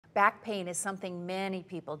Back pain is something many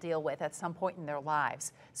people deal with at some point in their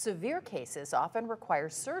lives. Severe cases often require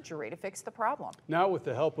surgery to fix the problem. Now, with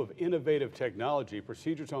the help of innovative technology,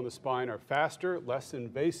 procedures on the spine are faster, less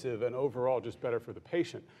invasive, and overall just better for the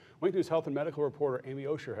patient. Wink News health and medical reporter Amy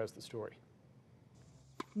Osher has the story.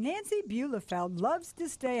 Nancy Bielefeld loves to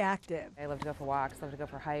stay active. I love to go for walks, love to go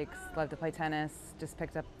for hikes, love to play tennis, just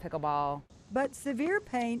picked up pickleball. But severe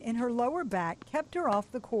pain in her lower back kept her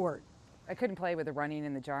off the court. I couldn't play with the running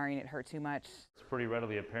and the jarring, it hurt too much. It's pretty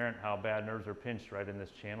readily apparent how bad nerves are pinched right in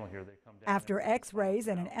this channel here. They come down. After x-rays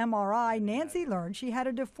and an MRI, Nancy learned she had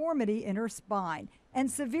a deformity in her spine and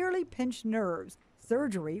severely pinched nerves.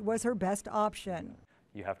 Surgery was her best option.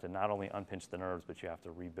 You have to not only unpinch the nerves, but you have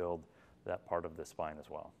to rebuild that part of the spine as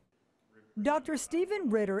well. Dr. Stephen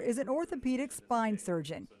Ritter is an orthopedic spine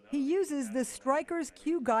surgeon. He uses the Stryker's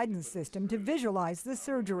Q guidance system to visualize the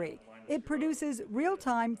surgery. It produces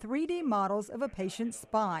real-time 3D models of a patient's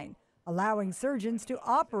spine, allowing surgeons to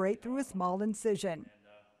operate through a small incision.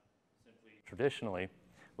 Traditionally,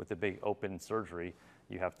 with the big open surgery,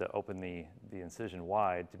 you have to open the incision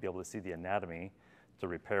wide to be able to see the anatomy to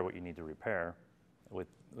repair what you need to repair. With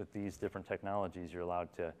these different technologies, you're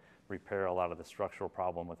allowed to repair a lot of the structural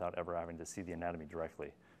problem without ever having to see the anatomy directly.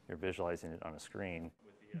 You're visualizing it on a screen.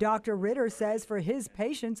 Dr. Ritter says for his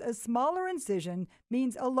patients, a smaller incision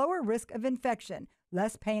means a lower risk of infection,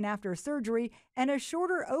 less pain after surgery, and a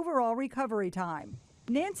shorter overall recovery time.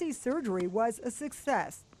 Nancy's surgery was a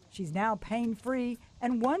success. She's now pain-free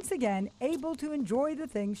and once again able to enjoy the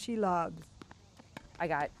things she loves. I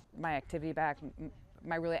got my activity back,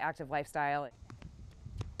 my really active lifestyle.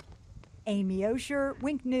 Amy Osher,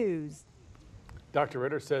 Wink News. Dr.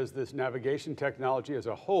 Ritter says this navigation technology as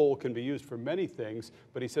a whole can be used for many things,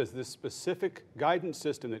 but he says this specific guidance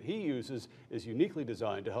system that he uses is uniquely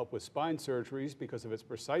designed to help with spine surgeries because of its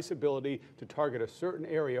precise ability to target a certain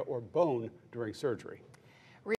area or bone during surgery.